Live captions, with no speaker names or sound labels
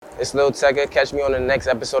It's Lil Tecca. Catch me on the next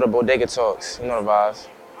episode of Bodega Talks. You know the vibes.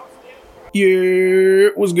 Yeah,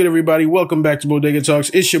 what's good, everybody? Welcome back to Bodega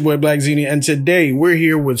Talks. It's your boy Black Zini, and today we're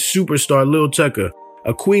here with superstar Lil Tecca,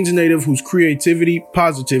 a Queens native whose creativity,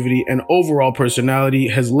 positivity, and overall personality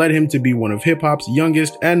has led him to be one of hip-hop's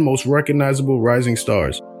youngest and most recognizable rising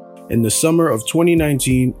stars. In the summer of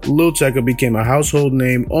 2019, Lil Tecca became a household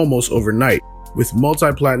name almost overnight, with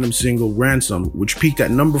multi-platinum single Ransom, which peaked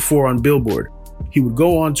at number 4 on Billboard. He would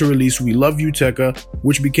go on to release We Love You Tecca,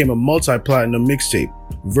 which became a multi-platinum mixtape,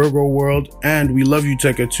 Virgo World, and We Love You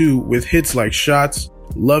Tecca 2 with hits like Shots,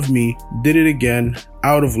 Love Me, Did It Again,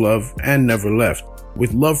 Out of Love, and Never Left.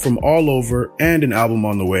 With love from all over and an album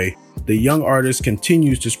on the way, the young artist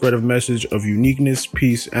continues to spread a message of uniqueness,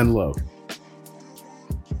 peace, and love.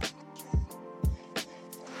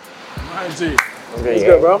 What's good, What's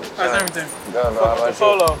good, bro? How's everything? Good, bro. How about you?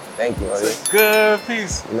 Polo. Thank you, buddy. Good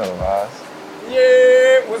piece. You know the vibes.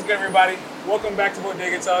 Yeah, what's good, everybody? Welcome back to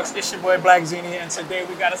Bodega Talks. It's your boy Black Zini, and today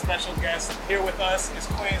we got a special guest here with us. It's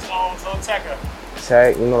Queens' own Lil Tecca.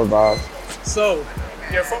 Tech, you know the vibes. So,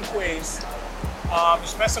 you're from Queens. You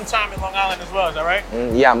spent some time in Long Island as well, is that right?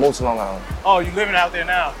 Yeah, I moved to Long Island. Oh, you living out there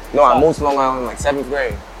now? No, I moved to Long Island in like 7th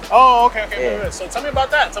grade. Oh, okay. Yeah. Good. So tell me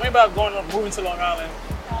about that. Tell me about moving to Long Island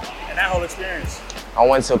and that whole experience. I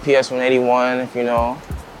went to PS 181, if you know.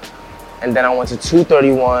 And then I went to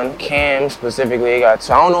 231, CAM specifically. I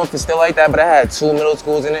don't know if it's still like that, but I had 2 middle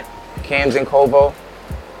schools in it, CAMS and Kovo.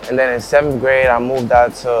 And then in 7th grade, I moved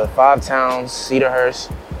out to 5 Towns,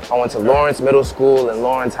 Cedarhurst. I went to Lawrence Middle School and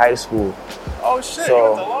Lawrence High School. Oh shit, So, you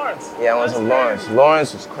went to Lawrence. Yeah, I went That's to Lawrence. crazy.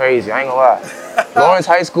 Lawrence was crazy, I ain't gonna lie. Lawrence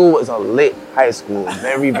High School was a lit high school.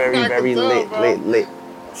 Very, very, I can very tell, lit, bro. lit.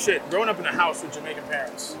 Shit, growing up in a house with Jamaican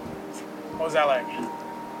parents, what was that like?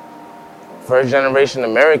 First generation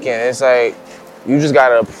American, it's like, you just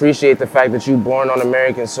gotta appreciate the fact that you born on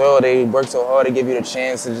American soil. They work so hard to give you the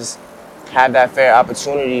chance to just have that fair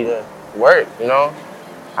opportunity to work, you know?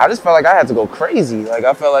 I just felt like I had to go crazy. Like,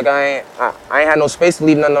 I felt like I ain't had no space to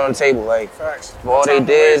leave nothing on the table. Like, Facts. for all they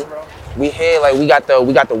did, we here, like, we got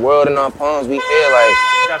the world in our palms. We here,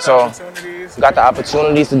 like, so we got the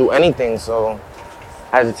opportunities to do anything. So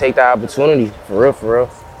I had to take that opportunity, for real.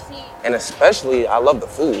 And especially, I love the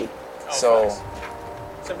food. So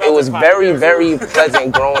it was very, very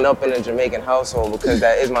pleasant growing up in a Jamaican household because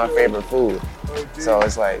that is my favorite food. So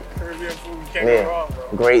it's like, Caribbean food, you can't go wrong,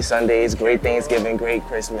 bro. great Sundays, great Thanksgiving, great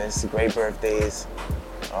Christmas, great birthdays.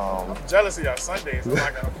 I'm jealous of y'all Sundays. I'm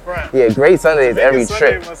not gonna front. Yeah, great Sundays every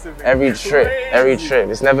Sunday trip. must have been Every trip.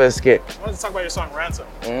 It's never a skip. I wanted to talk about your song Ransom.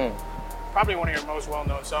 Probably one of your most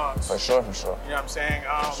well-known songs. For sure. You know what I'm saying?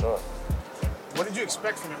 For sure. What did you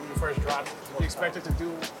expect from it when you first dropped it? What did you expect it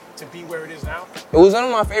to be where it is now? It was one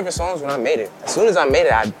of my favorite songs when I made it. As soon as I made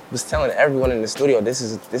it, I was telling everyone in the studio, this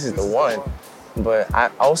is the one. But I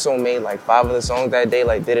also made like 5 other songs that day,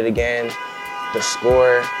 like Did It Again, The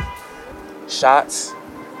Score, Shots.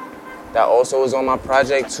 That also was on my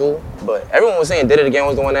project too. But everyone was saying Did It Again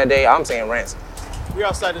was the one that day. I'm saying Ransom. We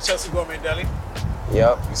outside the Chelsea Gourmet Deli.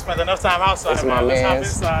 Yep. You spent enough time outside, It's man. my Let's hop man's.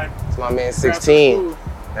 inside. It's my man Grab some 16. food.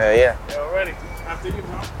 Yeah. Yeah, already. After you,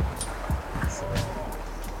 bro.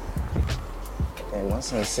 Damn, my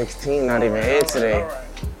son's 16, not even here today. All right.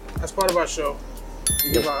 That's part of our show.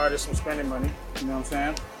 We give our artists some spending money. You know what I'm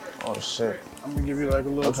saying? Oh shit. I'm gonna give you like a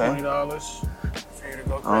little Okay. $20 for you to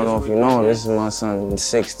go crazy. I don't know if you know, this is my son's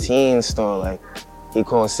 16 store. Like, he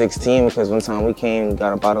called 16 because one time we came,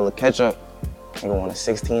 got a bottle of ketchup, and wanted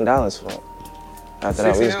 $16 for it. After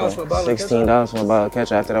that, we just $16 for a bottle of $16 for a bottle of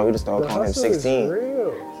ketchup. After that, we just started calling him 16.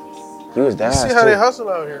 He was dead ass See how they too. hustle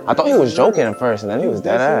out here, man. I thought he was joking at first, and then he was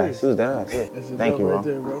dead ass. He was dead ass. Yeah. That's a Thank you, dope bro. right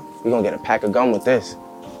there, bro. We gonna get a pack of gum with this.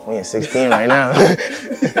 We at 16 right now.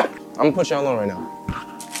 I'm gonna put y'all on right now.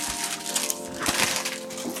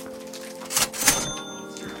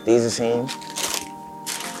 These are Team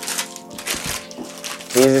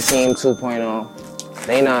 2.0.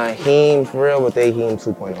 They not Heem for real, but they Heem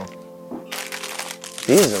 2.0.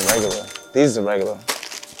 These are regular.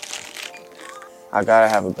 I gotta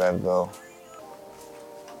have a Beville.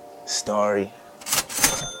 Story.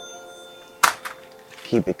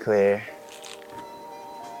 Keep it clear.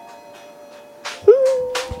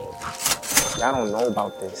 Y'all don't know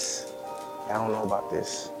about this.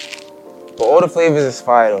 But all the flavors is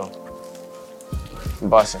fire though.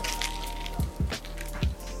 Bussin'.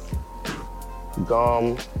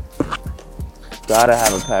 Gum. Gotta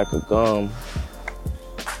have a pack of gum.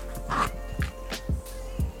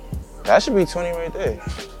 That should be 20 right there.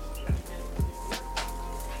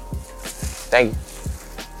 Thank you.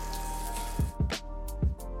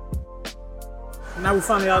 Now we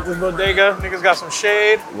finally out this bodega. Niggas got some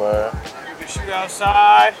shade. Word. You can shoot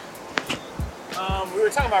outside. We were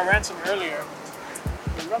talking about ransom earlier.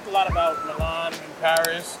 We talked a lot about Milan and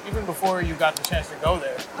Paris, even before you got the chance to go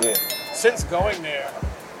there. Yeah. Since going there,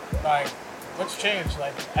 like, what's changed?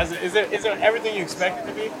 Like, is it everything you expected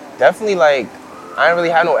to be? Definitely, like, I didn't really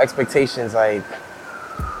have no expectations. Like,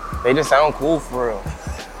 they just sound cool for real.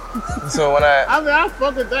 So when I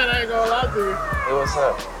fuck with that. I ain't gonna lie to you. Hey, what's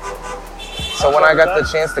up? So when I got the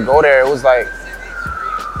chance to go there, it was like,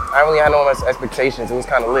 I didn't really had no much expectations. It was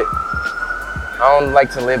kind of lit. I don't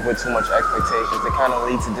like to live with too much expectations. It kind of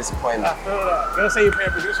leads to disappointment. I feel that. Let's say you pay a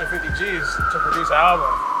producer 50 G's to produce an album.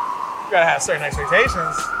 You gotta have certain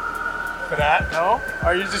expectations for that, no?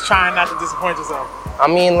 Or are you just trying not to disappoint yourself? I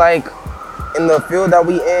mean, like, in the field that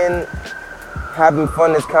we in, having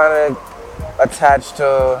fun is kind of attached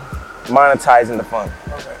to monetizing the fun.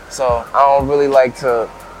 Okay. So I don't really like to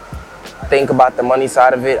think about the money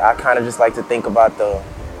side of it. I kind of just like to think about the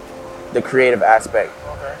creative aspect.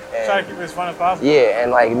 Okay. Try to keep it as fun as possible. Yeah,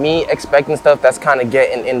 and like me expecting stuff, that's kind of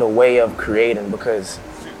getting in the way of creating, because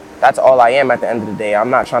that's all I am at the end of the day. I'm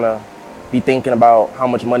not trying to be thinking about how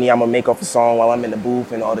much money I'm gonna make off a song while I'm in the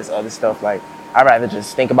booth and all this other stuff. Like, I'd rather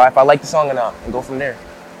just think about if I like the song or not and go from there.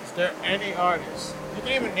 Is there any artist, you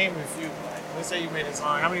can even name a few, like, let's say you made a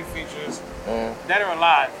song, how many features, dead or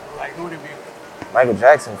alive, like, who would it be with? Michael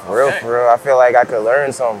Jackson, for real. I feel like I could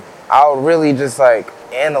learn something. I would really just like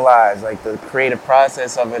analyze like the creative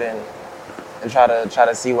process of it and try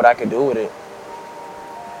to see what I could do with it.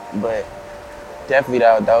 But definitely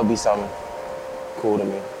that would be something cool to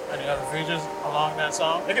me. Any other features along that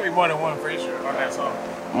song? It could be more than one feature on that song.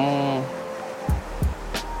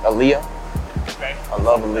 Aaliyah. Okay. I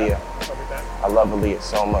love Aaliyah. I love Aaliyah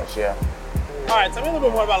so much, yeah. All right, tell me a little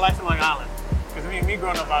bit more about life in Long Island. Because me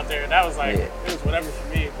growing up out there, that was like, it was whatever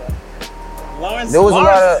for me. But Lawrence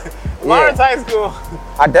High School.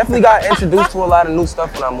 I definitely got introduced to a lot of new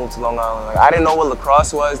stuff when I moved to Long Island. Like, I didn't know what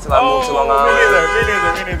lacrosse was till I moved to Long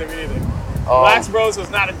Island. Me neither. Blacks Bros was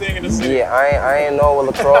not a thing in the city. Yeah, I didn't know what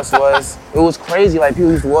lacrosse was. It was crazy. Like,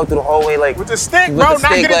 people used to walk through the hallway like with the stick, bro, not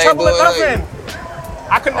get in trouble with nothing.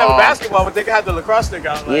 I couldn't have basketball, but they could have the lacrosse stick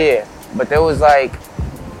out. Like. Yeah, but there was like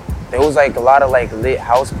a lot of like lit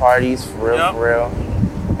house parties for real.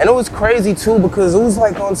 And it was crazy too, because it was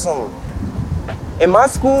like on some, in my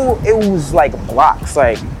school, it was like blocks.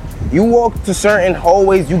 Like, you walk to certain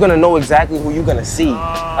hallways, you're gonna know exactly who you're gonna see.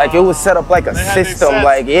 Like, it was set up like a system.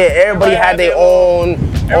 Like, yeah, everybody had their own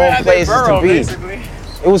places to be. Basically.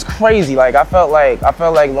 It was crazy. Like, I felt like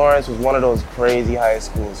Lawrence was one of those crazy high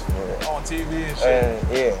schools for real. On TV and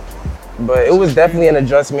shit. Yeah, but it was definitely an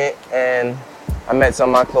adjustment, and I met some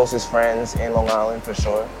of my closest friends in Long Island for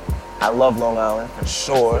sure. I love Long Island for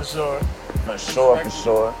sure. For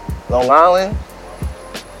sure. Long Island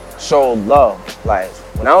showed love. Like,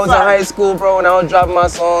 when I was in high school, bro, when I was dropping my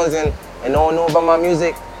songs and no one knew about my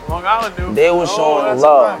music, Long Island, dude. They was showing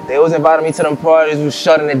love. They was inviting me to them parties, was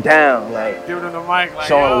shutting it down. Like, giving them the mic, like,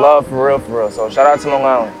 showing love for real. So shout out to Long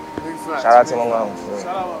Island. Shout out to Long Island. For real.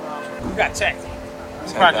 Shout out Long Island. You got checked.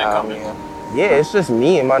 Project coming. Yeah, it's just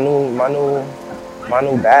me and my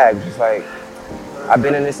new bag. Just like, I've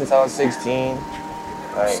been in this since I was 16.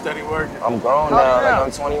 Like, steady working. I'm grown now. Like,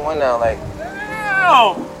 I'm 21 now. Like,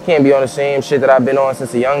 damn. Can't be on the same shit that I've been on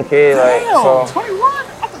since a young kid. Like, damn, so 21?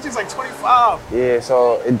 I thought you was like 25. Yeah,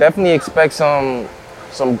 so it definitely expect some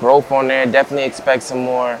growth on there. Definitely expect some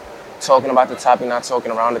more talking about the topic, not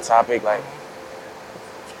talking around the topic. Like,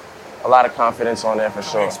 a lot of confidence on there for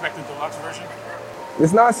sure. Expect the deluxe version?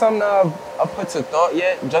 It's not something I've put to thought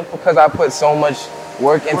yet, just because I put so much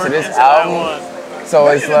work into this album. So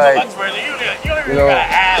it's like, you don't even gotta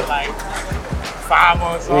add like 5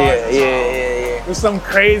 more songs. Yeah. With some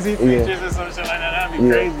crazy features or some shit like that. That'd be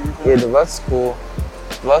crazy. Yeah, Deluxe is cool.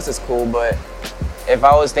 Deluxe is cool, but if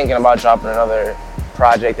I was thinking about dropping another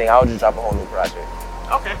project thing, I would just drop a whole new project.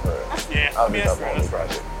 Okay. I would just drop a whole new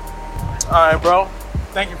project. All right, bro.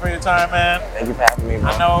 Thank you for your time, man. Thank you for having me, bro.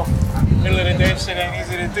 I know middle of the day shit ain't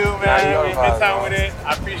easy to do, man. We had time with it.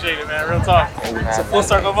 I appreciate it, man. Real talk. It's a full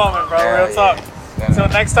circle moment, bro. Real talk. Until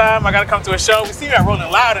next time, I gotta come to a show. We see you at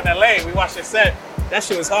Rolling Loud in LA. We watched your set. That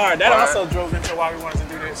shit was hard. That also drove into why we wanted to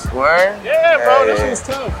do this. Word? Yeah, bro. That shit was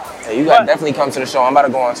tough. Hey, you gotta definitely come to the show. I'm about to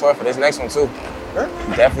go on tour for this next one too.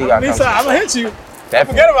 Definitely gotta come. I'm gonna hit you.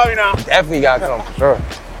 Definitely. Forget about me now. Definitely gotta come for sure.